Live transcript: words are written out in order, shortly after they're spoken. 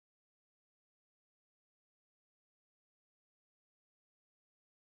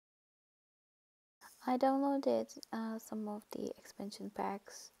I downloaded some of the expansion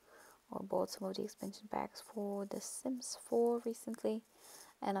packs, or bought some of the expansion packs for The Sims 4 recently,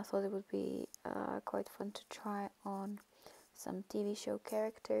 and I thought it would be quite fun to try on some TV show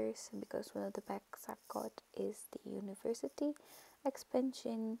characters. And because one of the packs I got is the University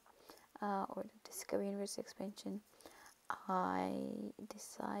expansion, or the Discovery University expansion, I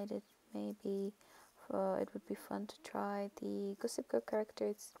decided maybe it would be fun to try the Gossip Girl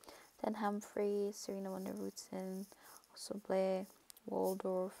characters, then Humphreys, Serena Van der Woodsen, also Blair,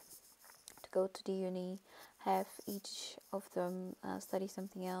 Waldorf, to go to the uni, have each of them study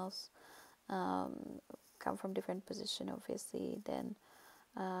something else, come from different position obviously, then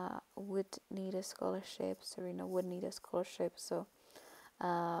would need a scholarship, Serena would need a scholarship, so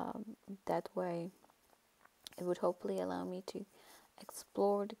um, that way it would hopefully allow me to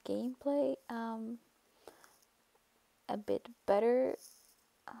explore the gameplay a bit better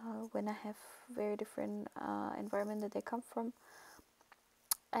when I have very different environment that they come from.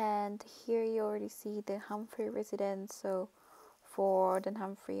 And here you already see the Humphrey residence. So for the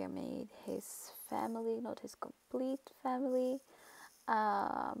Humphrey, I made his family, not his complete family.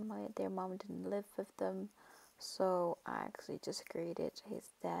 Their mom didn't live with them, so I actually just created his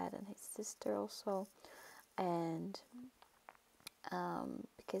dad and his sister also. And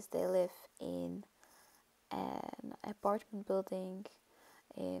because they live in an apartment building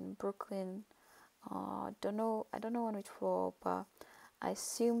in Brooklyn. I don't know on which floor, but I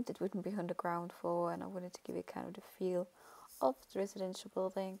assumed it wouldn't be on the ground floor, and I wanted to give it kind of the feel of the residential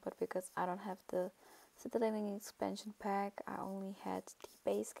building. But because I don't have the City Living expansion pack, I only had the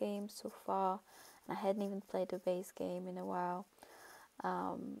base game so far, and I hadn't even played the base game in a while.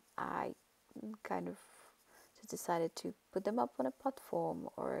 I kind of just decided to put them up on a platform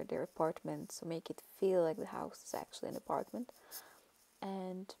or their apartment, so make it feel like the house is actually an apartment.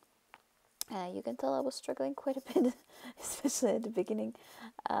 And you can tell I was struggling quite a bit, especially at the beginning.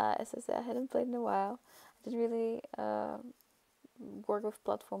 As I said, I hadn't played in a while. I didn't really work with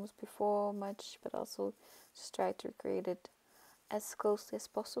platforms before much, but also just tried to create it as closely as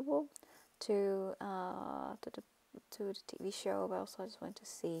possible to the TV show. But also, I just wanted to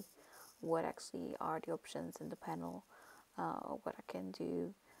see what actually are the options in the panel, what I can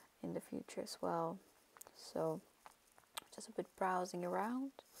do in the future as well. So just a bit browsing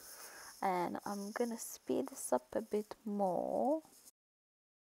around, and I'm gonna speed this up a bit more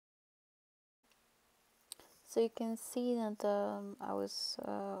so you can see that I was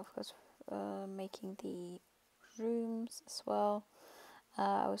of course making the rooms as well.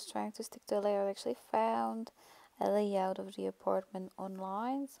 I was trying to stick to a layout. I actually found a layout of the apartment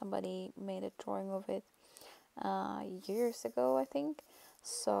online. Somebody made a drawing of it years ago, I think.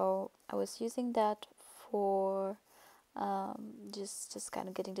 So I was using that for just kind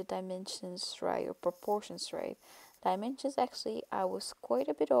of getting the dimensions right, or proportions right. Dimensions, actually I was quite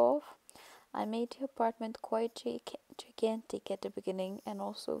a bit off. I made the apartment quite gigantic at the beginning, and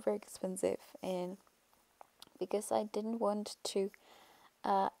also very expensive, and because I didn't want to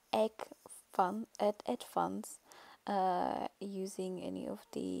egg add funds using any of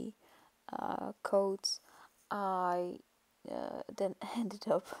the codes, I then ended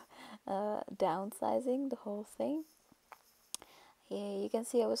up downsizing the whole thing. Here you can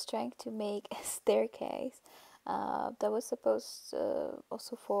see I was trying to make a staircase that was supposed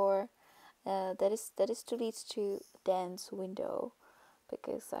also for that is to lead to Dan's window,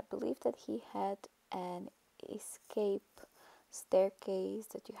 because I believe that he had an escape staircase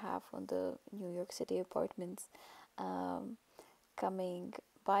that you have on the New York City apartments, um, coming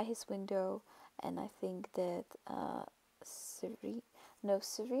by his window. And I think that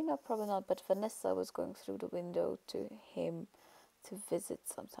Serena probably not, but Vanessa was going through the window to him to visit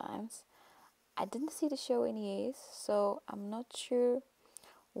sometimes. I didn't see the show in years, so I'm not sure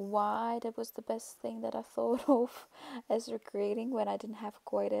why that was the best thing that I thought of as recreating, when I didn't have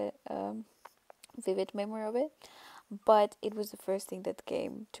quite a vivid memory of it. But it was the first thing that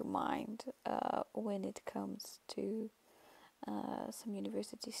came to mind when it comes to some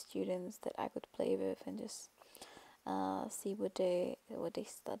university students that I could play with and just see what they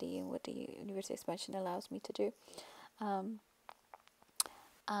study and what the university expansion allows me to do. Um,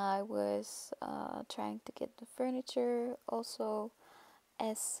 I was trying to get the furniture also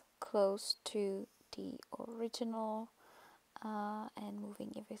as close to the original, and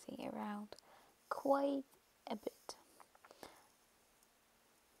moving everything around quite a bit.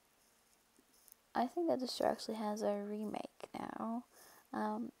 I think that the show actually has a remake now.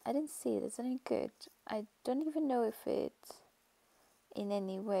 I didn't see it. Is it any good? I don't even know if it in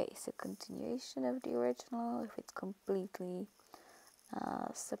any way is a continuation of the original, if it's completely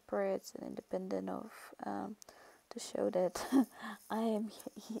separate and independent of, to show that I am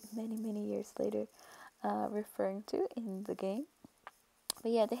many years later referring to in the game.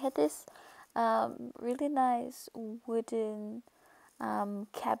 But yeah, they had this really nice wooden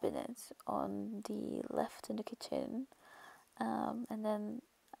cabinet on the left in the kitchen, and then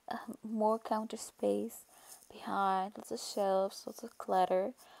more counter space behind, lots of shelves, lots of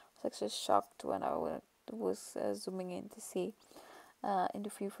clutter. I was actually shocked when I was zooming in to see in the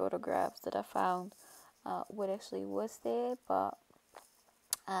few photographs that I found what actually was there, but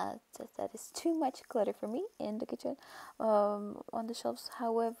that is too much clutter for me in the kitchen on the shelves.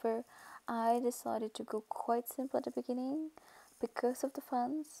 However, I decided to go quite simple at the beginning because of the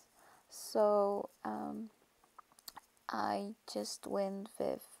funds. So I just went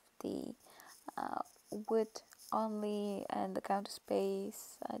with the uh, wood only and the counter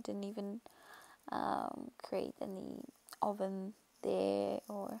space. I didn't even create any oven there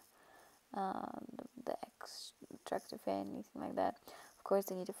or the extractor fan, anything like that. Of course,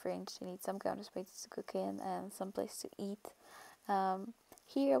 they need a fridge, they need some counter space to cook in, and some place to eat. Um,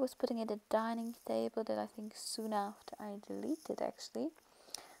 Here I was putting in a dining table that I think soon after I deleted actually,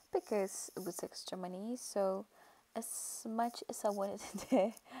 because it was extra money. So as much as I wanted it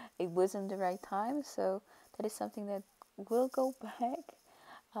there, it wasn't the right time. So that is something that will go back.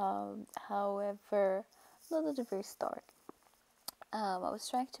 However, not at the very start. I was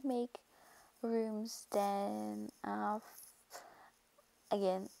trying to make rooms then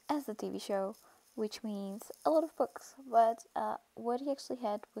again as a TV show, which means a lot of books. But what he actually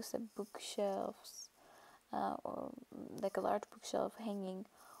had was a bookshelves, or like a large bookshelf hanging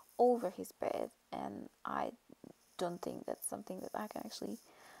over his bed, and I don't think that's something that I can actually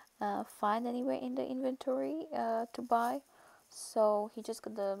find anywhere in the inventory to buy. So he just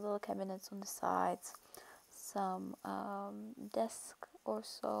got the little cabinets on the sides, some desk or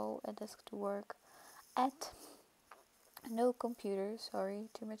so, a desk to work at. No computer, sorry,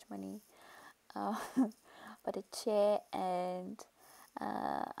 too much money. Uh, but a chair, and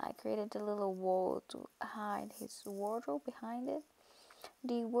I created a little wall to hide his wardrobe behind it.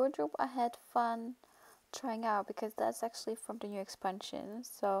 The wardrobe I had fun trying out because that's actually from the new expansion.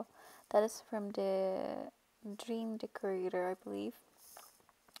 So that is from the Dream Decorator, I believe,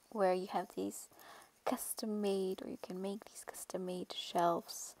 where you have these custom made, or you can make these custom made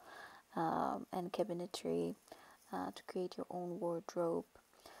shelves and cabinetry to create your own wardrobe.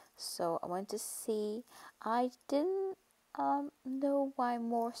 So I want to see. I didn't know why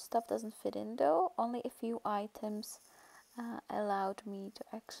more stuff doesn't fit in though. Only a few items allowed me to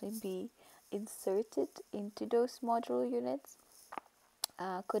actually be inserted into those modular units.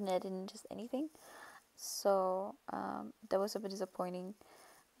 Couldn't add in just anything. So that was a bit disappointing.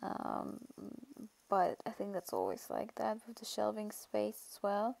 Um, but I think that's always like that with the shelving space as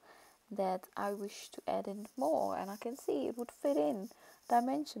well, that I wish to add in more, and I can see it would fit in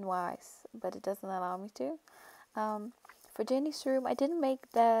dimension wise, but it doesn't allow me to. For Jenny's room, I didn't make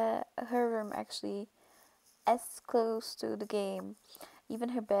her room actually as close to the game. Even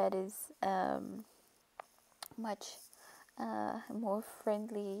her bed is much more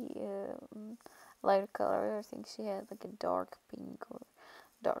friendly, lighter color. I think she had like a dark pink or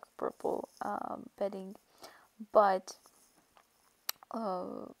dark purple bedding, but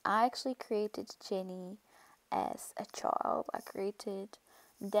I actually created Jenny as a child. I created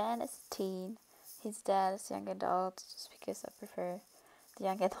Dan as a teen, his dad as a young adult, just because I prefer the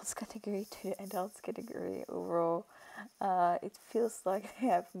young adults category to the adults category overall. It feels like they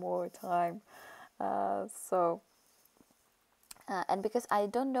have more time. And because I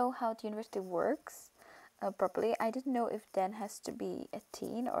don't know how the university works properly, I didn't know if Dan has to be a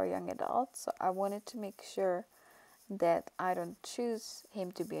teen or a young adult. So I wanted to make sure that I don't choose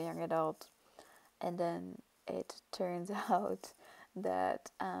him to be a young adult, and then it turns out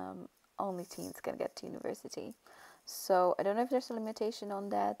that only teens can get to university. So I don't know if there's a limitation on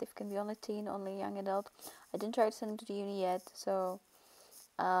that, if it can be only teen, only young adult. I didn't try to send him to the uni yet, so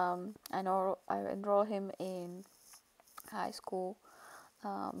I enroll him in high school,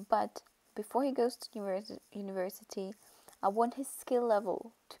 but before he goes to university, I want his skill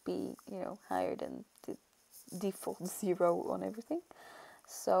level to be, higher than the default 0 on everything.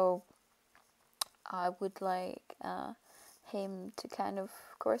 So I would like him to kind of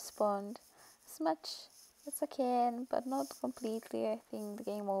correspond as much as I can, but not completely. I think the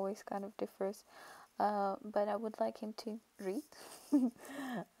game always kind of differs. But I would like him to read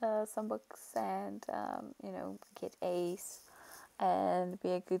some books and, get A's and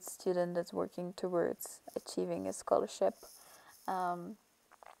be a good student that's working towards achieving a scholarship.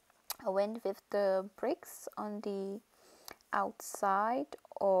 I went with the bricks on the outside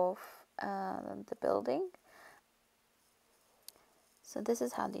of the building. So this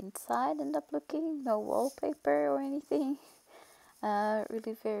is how the inside ended up looking. No wallpaper or anything.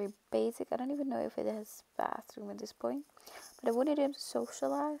 Really very basic. I don't even know if it has bathroom at this point. But I wanted them to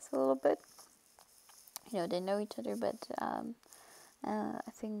socialize a little bit. You know, they know each other, but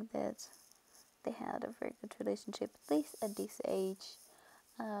I think that they had a very good relationship, at least at this age,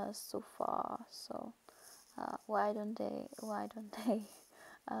 so far. So why don't they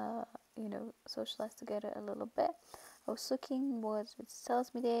socialize together a little bit? I was looking what it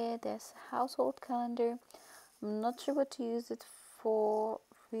tells me there. There's a household calendar. I'm not sure what to use it for,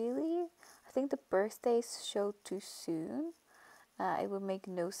 really. I think the birthdays show too soon. It would make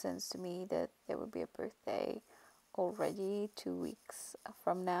no sense to me that there would be a birthday already 2 weeks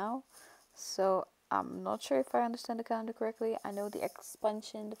from now. So I'm not sure if I understand the calendar correctly. I know the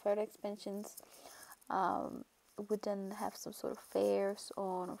further expansions would then have some sort of fairs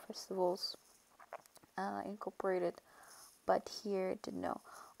on or festivals incorporated, but here didn't know.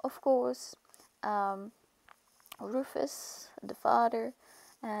 Of course, Rufus, the father,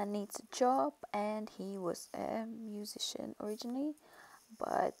 needs a job, and he was a musician originally,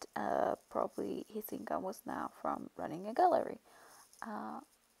 but probably his income was now from running a gallery.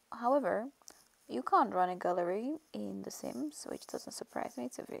 However, you can't run a gallery in The Sims, which doesn't surprise me.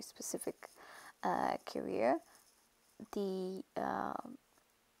 It's a very specific career.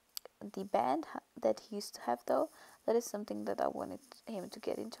 The band that he used to have, though, that is something that I wanted him to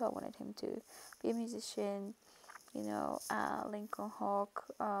get into. I wanted him to be a musician, Lincoln Hawk.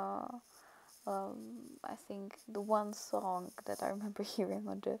 I think the one song that I remember hearing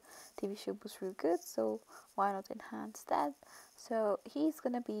on the TV show was really good, so why not enhance that? So he's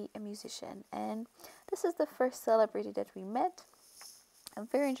gonna be a musician, and this is the first celebrity that we met. A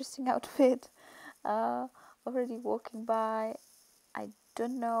very interesting outfit. Already walking by, I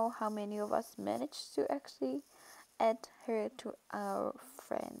don't know how many of us managed to actually add her to our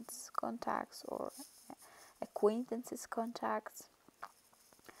friends' contacts or acquaintances' contacts.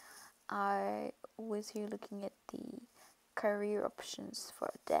 I was here looking at the career options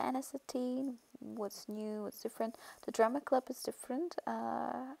for Dan as a teen. What's new, what's different. The drama club is different.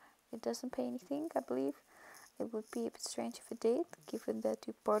 It doesn't pay anything, I believe. It would be a bit strange if it did, given that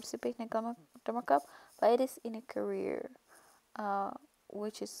you participate in a drama club, but it is in a career,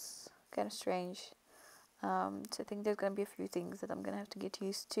 which is kind of strange. So I think there's going to be a few things that I'm going to have to get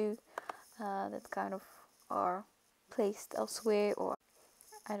used to that kind of are placed elsewhere, or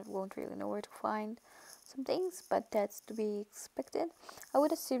I won't really know where to find some things, but that's to be expected. I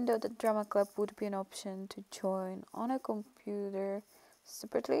would assume though that drama club would be an option to join on a computer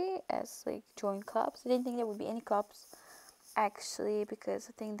separately as like join clubs. I didn't think there would be any clubs actually, because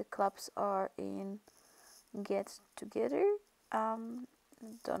I think the clubs are in Get Together. Don't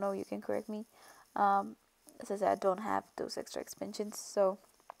know, you can correct me. As I said, I don't have those extra expansions, so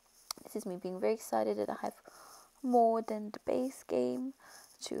this is me being very excited that I have more than the base game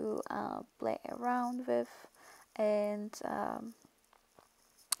to play around with, and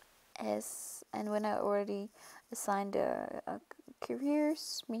when I already assigned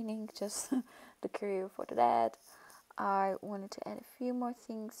careers, meaning just the career for the dad, I wanted to add a few more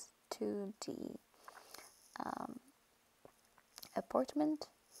things to the apartment.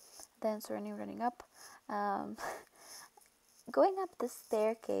 Then running up. Going up the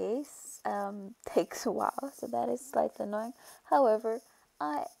staircase takes a while, so that is slightly annoying. However,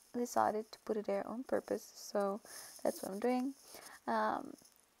 I decided to put it there on purpose, so that's what I'm doing.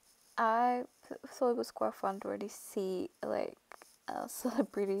 I thought it was quite fun to already see like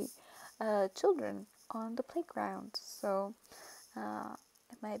celebrity children on the playground, so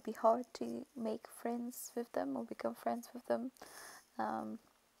it might be hard to make friends with them or become friends with them.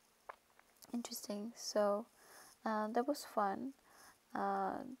 Interesting. So that was fun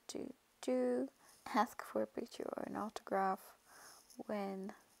to ask for a picture or an autograph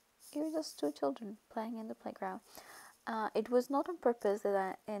when you're just two children playing in the playground. It was not on purpose that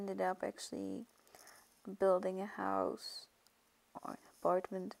I ended up actually building a house or an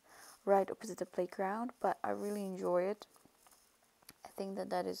apartment right opposite the playground, but I really enjoy it. I think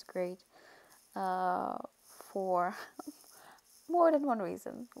that is great for more than one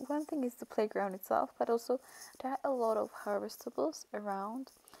reason. One thing is the playground itself, but also there are a lot of harvestables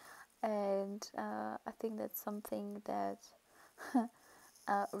around, and I think that's something that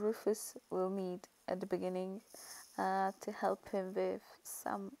Rufus will need at the beginning to help him with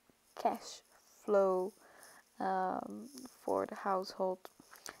some cash flow for the household.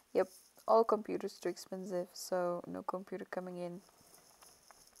 Yep, all computers too expensive, so no computer coming in.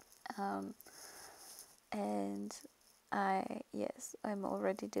 And I'm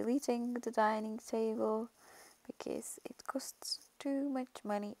already deleting the dining table because it costs too much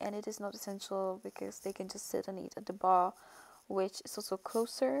money and it is not essential because they can just sit and eat at the bar, which is also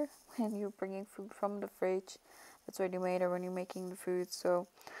closer when you're bringing food from the fridge that's already made or when you're making the food. So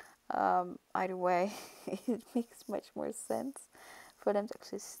either way, it makes much more sense for them to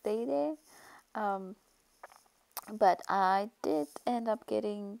actually stay there. Um, but I did end up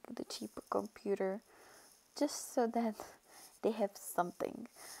getting the cheaper computer just so that they have something.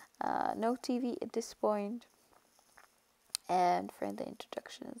 No TV at this point, and friendly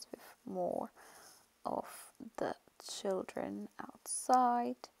introductions with more of the children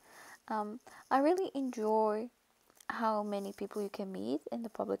outside. I really enjoy how many people you can meet in the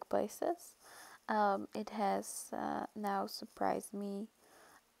public places. It has now surprised me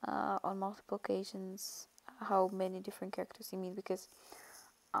on multiple occasions how many different characters you meet, because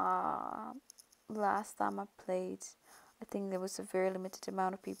uh, last time I played, I think there was a very limited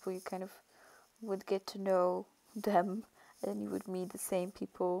amount of people. You kind of would get to know them and you would meet the same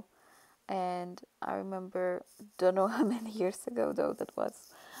people. And I remember, don't know how many years ago though that was,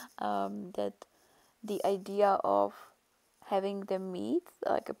 that the idea of having them meet,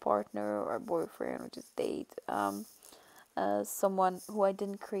 like a partner or a boyfriend or just date, someone who I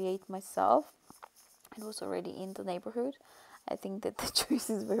didn't create myself, it was already in the neighborhood. I think that the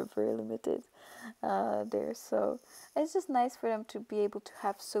choices were very limited there. So it's just nice for them to be able to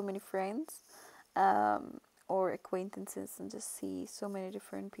have so many friends or acquaintances and just see so many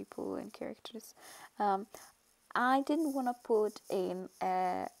different people and characters. I didn't want to put in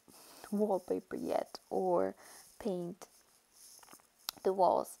a wallpaper yet or paint the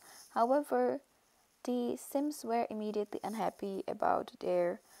walls. However, the Sims were immediately unhappy about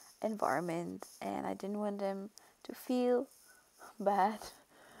their environment and I didn't want them to feel bad.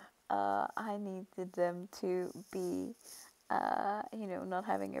 I needed them to be, not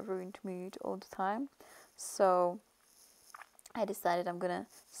having a ruined mood all the time. So I decided I'm gonna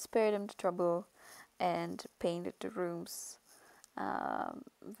spare them the trouble and painted the rooms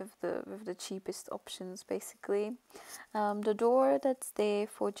with the cheapest options, basically. The door that's there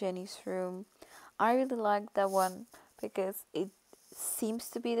for Jenny's room, I really like that one because it seems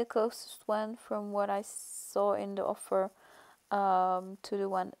to be the closest one from what I saw in the offer to the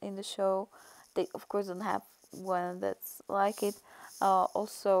one in the show. They of course don't have one that's like it.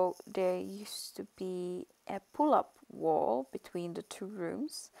 Also, there used to be a pull-up wall between the two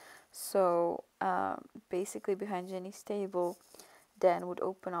rooms. So basically, behind Jenny's table, Dan would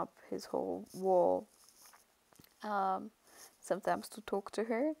open up his whole wall, sometimes to talk to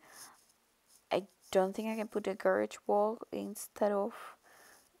her. I don't think I can put a garage wall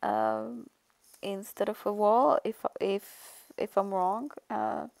um, instead of a wall. If I'm wrong,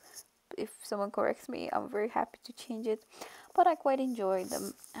 if someone corrects me, I'm very happy to change it. But I quite enjoy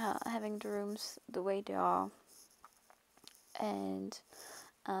them having the rooms the way they are, and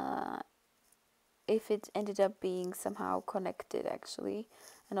uh, if it ended up being somehow connected actually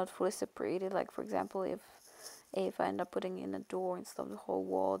and not fully separated, like for example if I end up putting in a door instead of the whole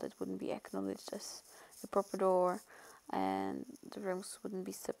wall, that wouldn't be acknowledged as a proper door and the rooms wouldn't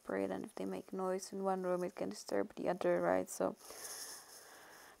be separate, and if they make noise in one room it can disturb the other, right? So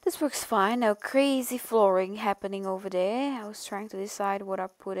this works fine. No crazy flooring happening over there. I was trying to decide what I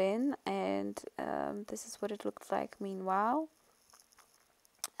put in, and this is what it looked like meanwhile.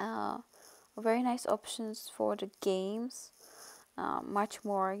 Very nice options for the games. Much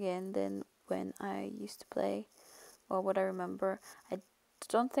more again than when I used to play. Well, what I remember, I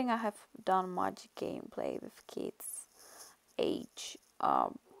don't think I have done much gameplay with kids age.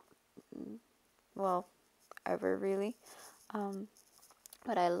 Well, ever really.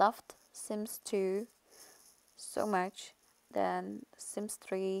 But I loved Sims 2 so much. Then Sims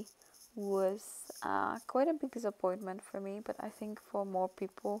 3 was quite a big disappointment for me, but I think for more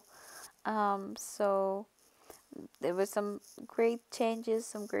people. So there were some great changes,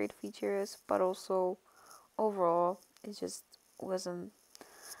 some great features, but also overall it just wasn't.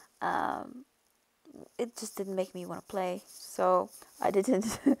 It just didn't make me want to play, so I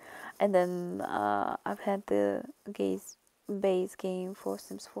didn't. And then I've had the base game for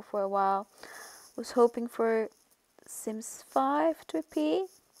Sims 4 for a while. Was hoping for Sims 5 to appear,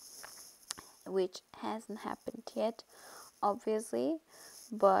 which hasn't happened yet, obviously.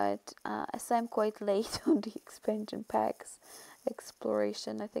 But as I'm quite late on the expansion packs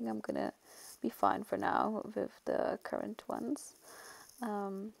exploration, I think I'm gonna be fine for now with the current ones.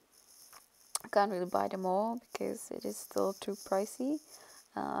 I can't really buy them all because it is still too pricey.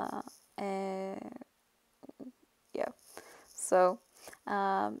 And yeah, so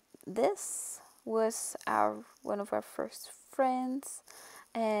this was one of our first friends,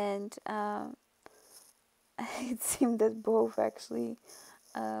 and it seemed that both actually,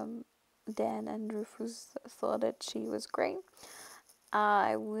 um, Dan and Rufus, thought that she was great.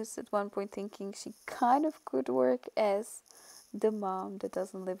 I was at one point thinking she kind of could work as the mom that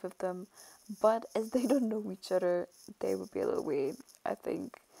doesn't live with them, but as they don't know each other, they would be a little weird. I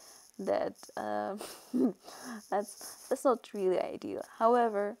think that that's not really ideal.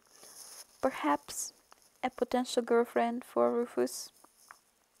 However, perhaps a potential girlfriend for Rufus.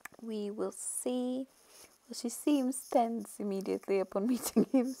 We will see. Well, she seems tense immediately upon meeting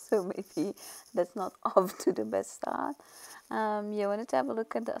him, so maybe that's not off to the best start. Yeah, I wanted to have a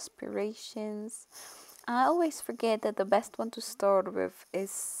look at the aspirations. I always forget that the best one to start with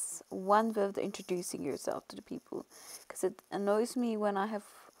is one with introducing yourself to the people, because it annoys me when I have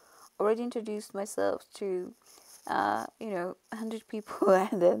already introduced myself to, 100 people,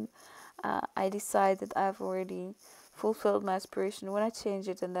 and then I decide that I've already fulfilled my aspiration. When I change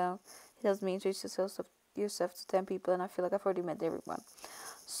it, and now it tells me introduce yourself to 10 people, and I feel like I've already met everyone.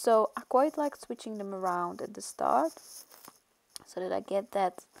 So I quite like switching them around at the start, so that I get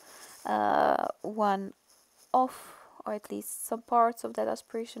that one off, or at least some parts of that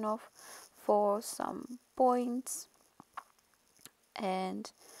aspiration off, for some points.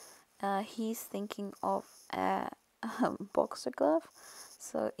 And he's thinking of a boxer glove.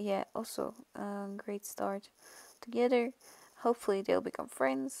 So yeah, also great start together. Hopefully they'll become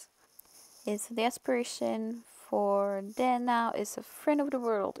friends. Is the aspiration for Dan now is a friend of the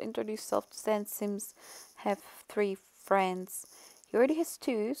world. Introduce yourself to Dan Sims. Have 3 friends. He already has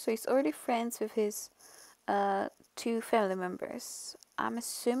 2, so he's already friends with his 2 family members. I'm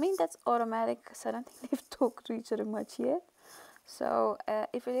assuming that's automatic because I don't think they've talked to each other much yet. So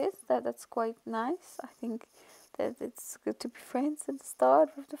if it is, that's quite nice. I think that it's good to be friends at the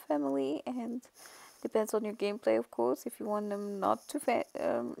start with the family, and depends on your gameplay, of course. If you want them not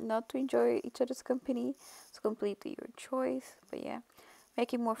to enjoy each other's company, it's completely your choice. But yeah,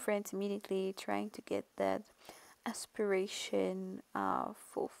 making more friends immediately, trying to get that aspiration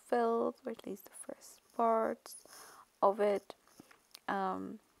fulfilled, or at least the first part of it.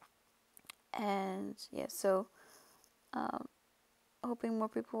 And yeah, so um, hoping more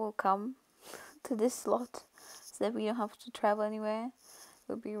people will come to this slot so that we don't have to travel anywhere.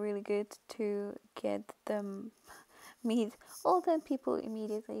 It would be really good to get them meet all 10 people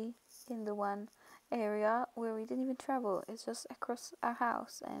immediately in the one area where we didn't even travel. It's just across our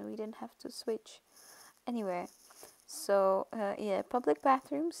house, and we didn't have to switch anywhere. So yeah, public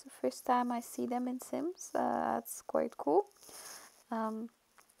bathrooms. The first time I see them in Sims, that's quite cool.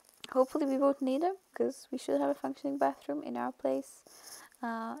 Hopefully we both need them, because we should have a functioning bathroom in our place.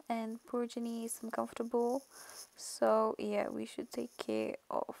 And poor Jenny is uncomfortable, so yeah, we should take care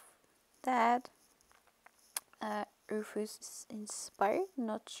of that. Rufus is inspired,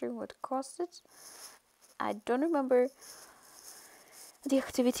 not sure what caused it. I don't remember the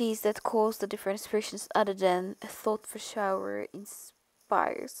activities that cause the different inspirations other than a thought for shower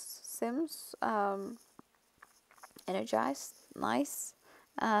inspires Sims. Energized, nice.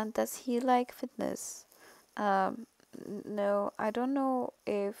 And does he like fitness? No, I don't know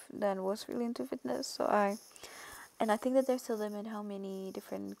if Dan was really into fitness, and I think that there's a limit how many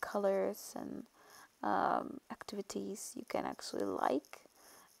different colors and activities you can actually like.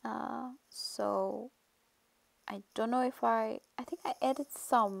 So I don't know if I think I added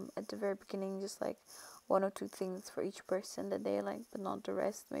some at the very beginning, just like 1 or 2 things for each person that they like, but not the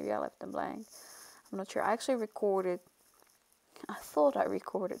rest. Maybe I left them blank. I'm not sure. I actually recorded. I thought I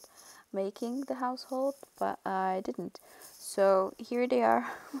recorded making the household, but I didn't. So here they are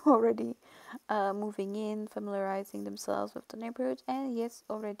already moving in, familiarizing themselves with the neighborhood, and yes,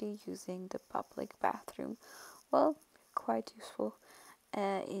 already using the public bathroom. Well, quite useful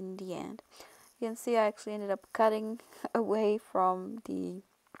in the end. You can see I actually ended up cutting away from the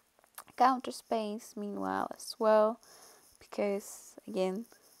counter space meanwhile as well, because again,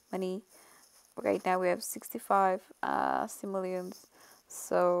 money. Right now we have 65 simoleons,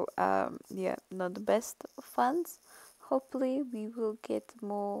 so yeah, not the best funds. Hopefully we will get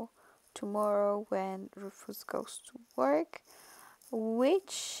more tomorrow when Rufus goes to work,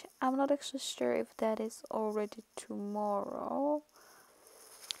 which I'm not actually sure if that is already tomorrow.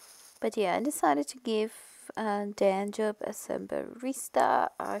 But yeah, I decided to give Dan job as a barista.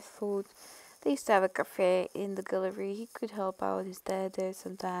 I thought they used to have a cafe in the gallery. He could help out his dad there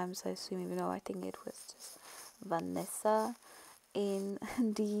sometimes. I assume, even though I think it was just Vanessa in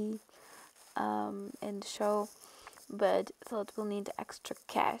the show. But thought we'll need extra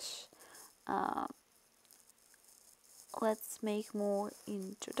cash. let's make more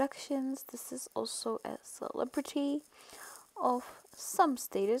introductions. This is also a celebrity of some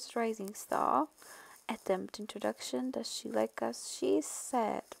status, rising star. Attempt introduction. Does she like us? She's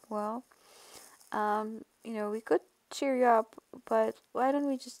sad. Well, we could cheer you up, but why don't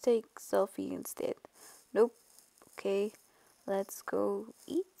we just take selfie instead? Nope. Okay, let's go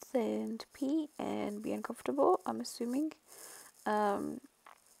eat and pee and be uncomfortable, I'm assuming. Um,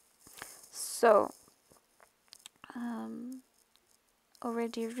 so, um,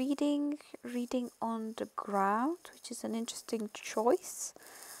 already reading on the ground, which is an interesting choice.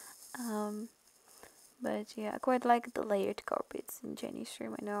 Um, but yeah, I quite like the layered carpets in Jenny's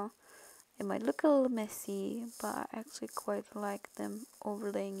room. I know it might look a little messy, but I actually quite like them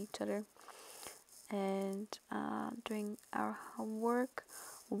overlaying each other. And doing our homework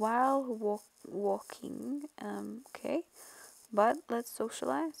while walking. Okay, but let's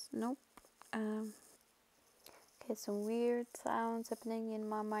socialize. Nope. Okay, some weird sounds happening in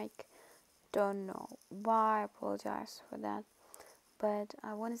my mic. Don't know why. I apologize for that. But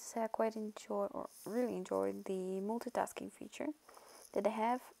I wanted to say I quite enjoy, or really enjoyed, the multitasking feature that they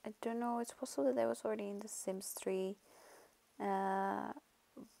have. I don't know. It's possible that that was already in The Sims 3.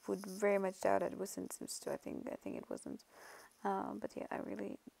 Would very much doubt that it was in Sims 2. I think it wasn't. But yeah, I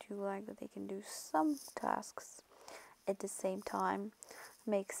really do like that they can do some tasks at the same time.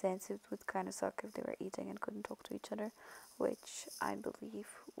 Makes sense. It would kind of suck if they were eating and couldn't talk to each other, which I believe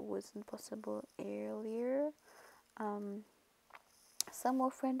wasn't possible earlier. Some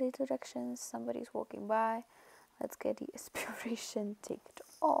more friendly introductions. Somebody's walking by. Let's get the aspiration ticked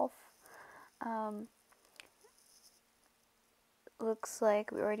off. Um, Looks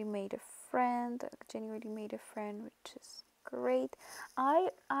like we already made a friend. Jenny already made a friend, which is great. I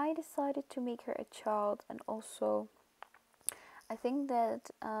decided to make her a child, and also I think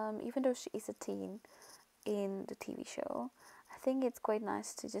that even though she is a teen in the TV show, I think it's quite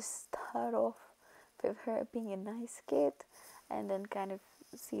nice to just start off with her being a nice kid, and then kind of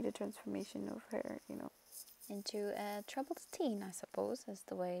see the transformation of her, into a troubled teen, I suppose, is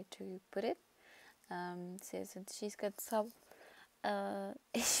the way to put it. Since she's got some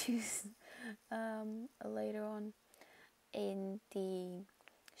issues later on in the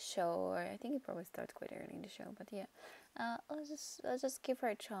show, or I think it probably starts quite early in the show. But yeah, let's just give her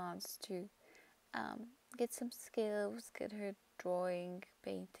a chance to get some skills, get her drawing,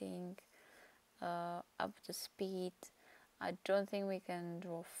 painting up to speed. I don't think we can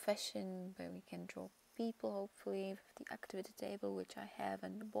draw fashion, but we can draw people, hopefully, with the activity table, which I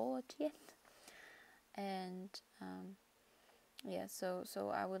haven't bought yet. And yeah, so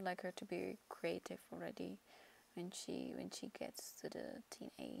I would like her to be creative already when she gets to the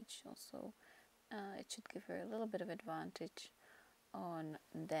teenage. Also, it should give her a little bit of advantage on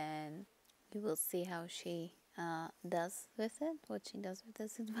then. We will see how she does with it, what she does with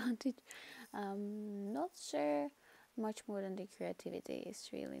this advantage. Not sure much more than the creativity is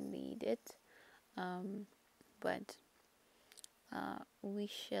really needed, but we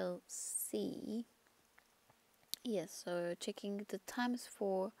shall see. Yes, so checking the times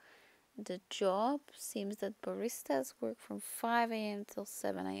for the job. Seems that baristas work from 5 a.m. till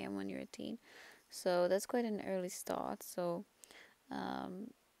 7 a.m. when you're a teen. So that's quite an early start. So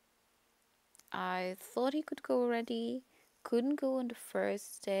I thought he could go already. Couldn't go on the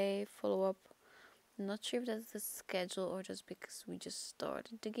first day. Follow up. Not sure if that's the schedule or just because we just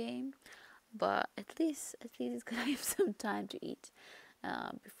started the game. But at least he's gonna have some time to eat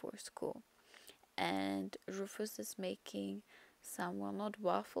before school. And Rufus is making some, well, not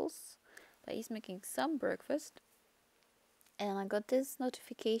waffles, but he's making some breakfast. And I got this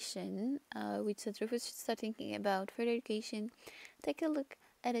notification which said Rufus should start thinking about further education. Take a look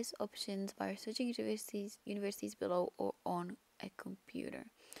at his options by searching universities below or on a computer.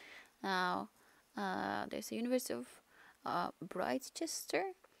 Now, there's a University of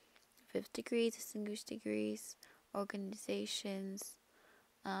Brightchester, 5th degrees, distinguished degrees, organizations.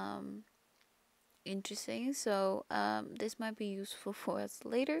 Interesting. So this might be useful for us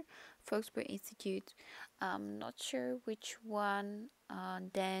later. Foxborough Institute. I'm not sure which one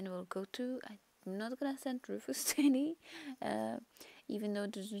Dan will go to. I'm not gonna send Rufus to any, even though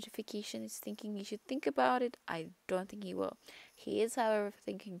the notification is thinking he should think about it. I don't think he will. He is, however,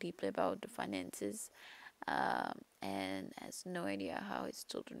 thinking deeply about the finances, and has no idea how his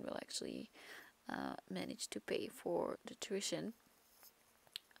children will actually manage to pay for the tuition.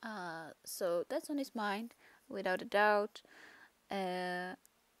 So that's on his mind, without a doubt.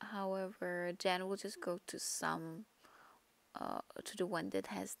 However, Jan will just go to to the one that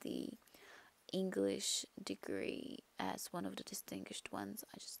has the English degree as one of the distinguished ones.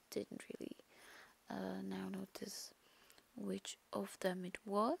 I just didn't really now notice which of them it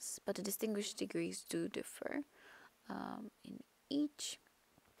was, but the distinguished degrees do differ in each.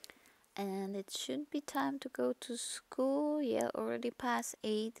 And it should be time to go to school. Yeah, already past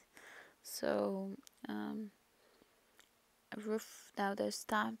 8. So now there's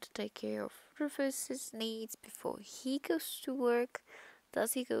time to take care of Rufus's needs before he goes to work.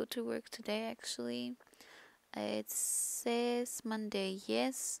 Does he go to work today actually? It says Monday,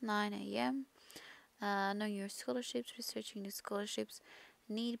 yes, 9 a.m. Knowing your scholarships, researching the scholarships,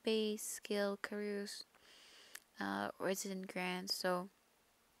 need-based, skill, careers, resident grants. So,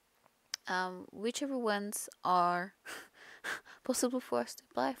 whichever ones are possible for us to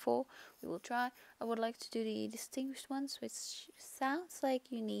apply for, we will try. I would like to do the distinguished ones, which sounds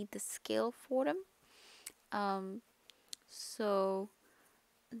like you need the skill for them. So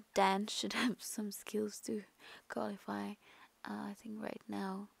Dan should have some skills to qualify. I think right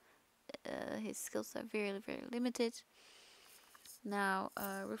now his skills are very, very limited. Now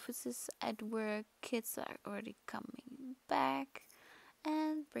Rufus is at work. Kids are already coming back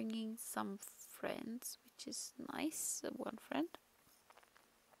and bringing some friends, which is nice. One friend.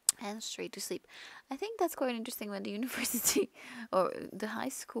 And straight to sleep. I think that's quite interesting when the university or the high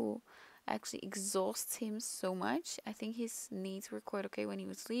school actually exhausts him so much. I think his needs were quite okay when he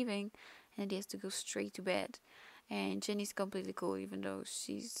was leaving, and he has to go straight to bed. And Jenny's completely cool, even though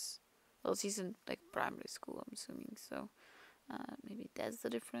she's in like primary school, I'm assuming. So maybe that's the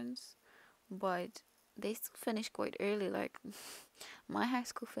difference. But they still finish quite early. Like my high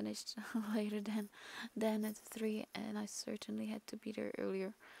school finished later than at 3, and I certainly had to be there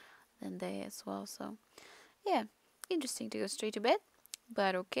earlier than they as well. So yeah, interesting to go straight to bed,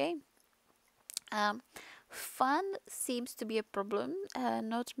 but okay. Fun seems to be a problem.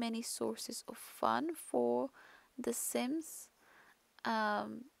 Not many sources of fun for The Sims. I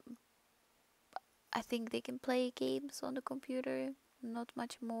think they can play games on the computer, not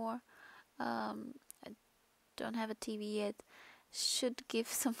much more. I don't have a TV yet. Should give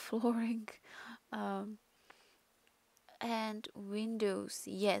some flooring. And windows,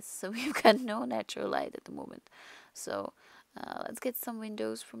 yes, so we've got no natural light at the moment, so let's get some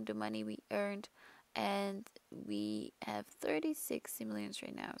windows from the money we earned, and we have 36 simoleons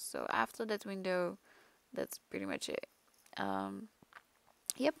right now, so after that window that's pretty much it.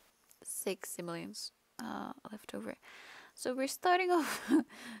 Yep, 6 simoleons left over, so we're starting off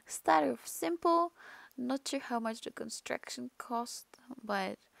simple. Not sure how much the construction cost,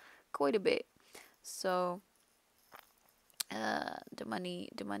 but quite a bit. So the money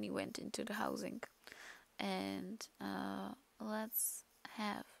went into the housing, and let's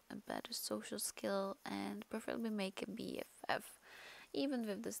have a better social skill and preferably make a BFF, even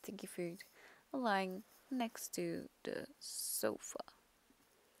with the stinky food lying next to the sofa.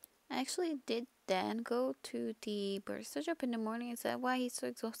 Actually, did Dan go to the barista job in the morning? Is that why he's so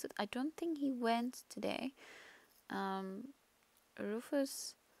exhausted? I don't think he went today.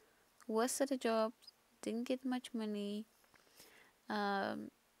 Rufus was at a job, didn't get much money.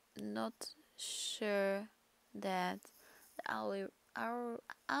 Not sure that our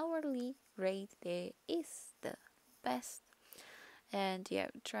hourly rate there is the best, and yeah,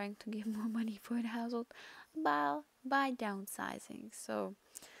 trying to get more money for the household by downsizing. So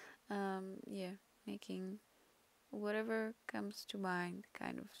yeah, making whatever comes to mind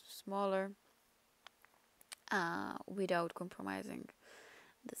kind of smaller, without compromising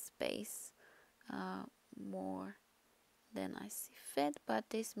the space more than I see fit, but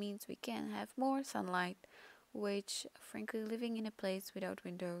this means we can have more sunlight, which frankly living in a place without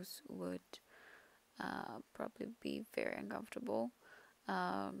windows would probably be very uncomfortable.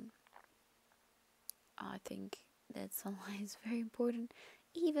 I think that sunlight is very important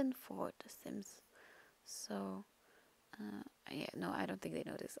even for the Sims. So yeah, no, I don't think they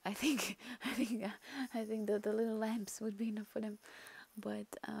know this. I think that the little lamps would be enough for them, but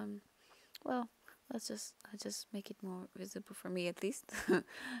well, let's just make it more visible for me at least,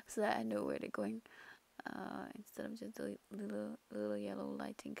 so that I know where they're going, instead of just the little yellow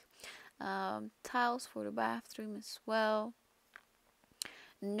lighting. Tiles for the bathroom as well.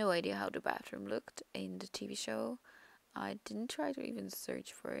 No idea how the bathroom looked in the TV show. I didn't try to even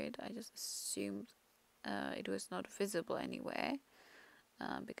search for it. I just assumed it was not visible anywhere,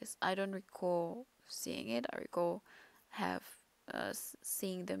 because I don't recall seeing it. I recall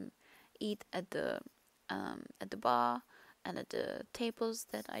seeing them eat at the bar and at the tables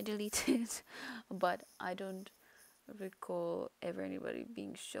that I deleted, but I don't recall ever anybody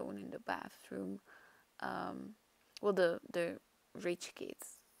being shown in the bathroom. Well, the rich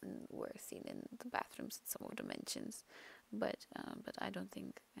kids were seen in the bathrooms in some of the mansions, but I don't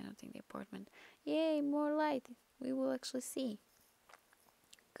think the apartment. Yay, more light. We will actually see.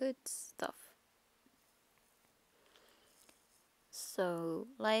 Good stuff. So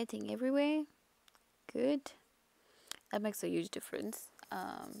lighting everywhere. Good. That makes a huge difference.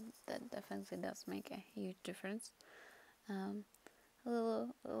 That definitely does make a huge difference. Um, a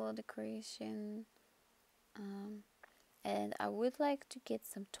little decoration. And I would like to get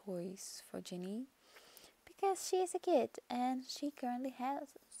some toys for Jenny because she is a kid and she currently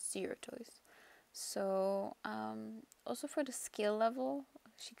has 0 toys. So also for the skill level,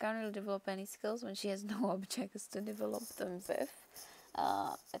 she can't really develop any skills when she has no objects to develop them with.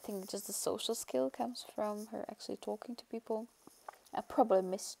 I think just the social skill comes from her actually talking to people. Probably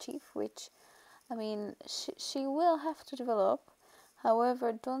mischief, which I mean she will have to develop.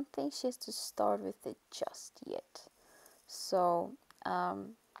 However, don't think she has to start with it just yet. So a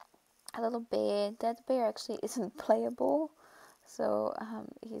little bear. That bear actually isn't playable, so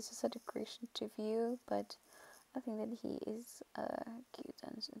he's just a decoration to view. But I think that he is cute,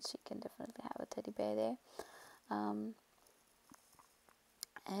 and she can definitely have a teddy bear there.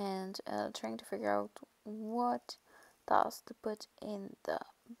 And trying to figure out what task to put in the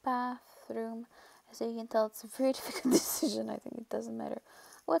bathroom. As you can tell, it's a very difficult decision. I think it doesn't matter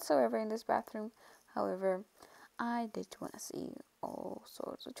whatsoever in this bathroom. However, I did want to see all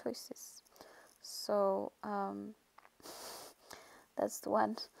sorts of choices. So that's the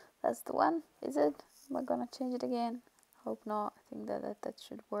one. That's the one. Is it? Am I gonna change it again? Hope not. I think that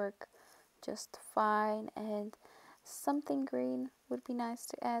should work just fine. And something green would be nice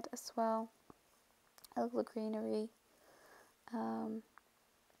to add as well. A little greenery.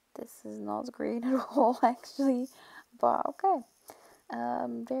 This is not green at all actually, but okay.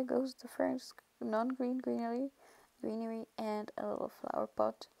 There goes the first non-green greenery and a little flower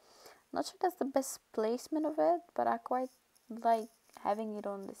pot. Not sure that's the best placement of it, but I quite like having it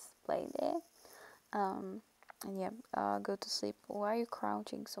on display there. And yeah, go to sleep. Why are you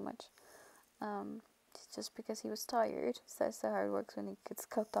crouching so much? It's just because he was tired. So that's how it works when he gets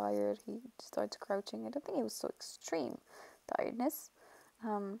tired. He starts crouching. I don't think it was so extreme tiredness.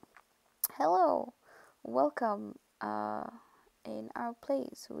 Hello, welcome in our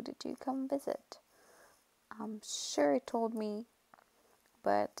place. Who did you come visit? I'm sure it told me,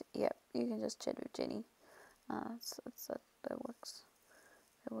 but yeah, you can just chat with Jenny. So that works.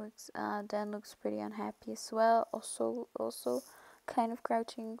 That works. Dan looks pretty unhappy as well. Also, kind of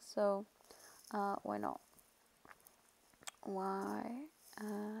crouching. So, why not? Why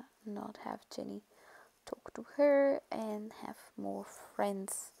not have Jenny talk to her and have more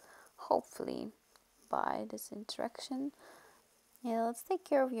friends? Hopefully, by this interaction. Yeah, let's take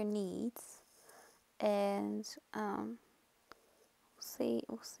care of your needs, and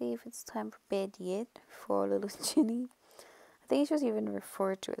we'll see if it's time for bed yet for little Jenny. I think she was even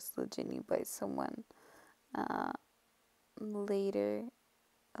referred to as little Jenny by someone later.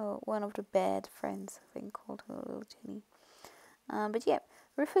 Oh, one of the bad friends, I think, called her little Jenny. But yeah,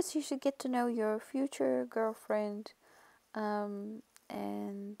 Rufus, you should get to know your future girlfriend. And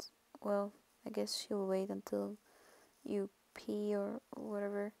well, I guess she'll wait until you pee or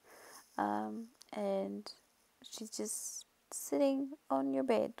whatever. And she's just sitting on your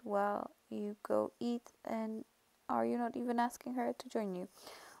bed while you go eat, and are you not even asking her to join you?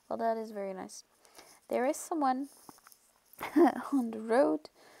 Well, that is very nice. There is someone on the road.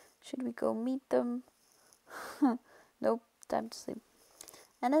 Should we go meet them? Nope, time to sleep.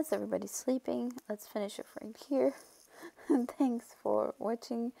 And as everybody's sleeping, let's finish it right here. Thanks for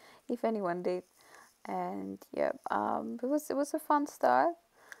watching, if anyone did. And yeah, it was a fun start.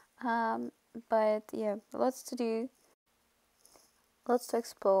 But yeah, lots to do, lots to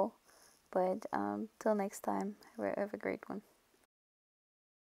explore. But till next time, have a great one.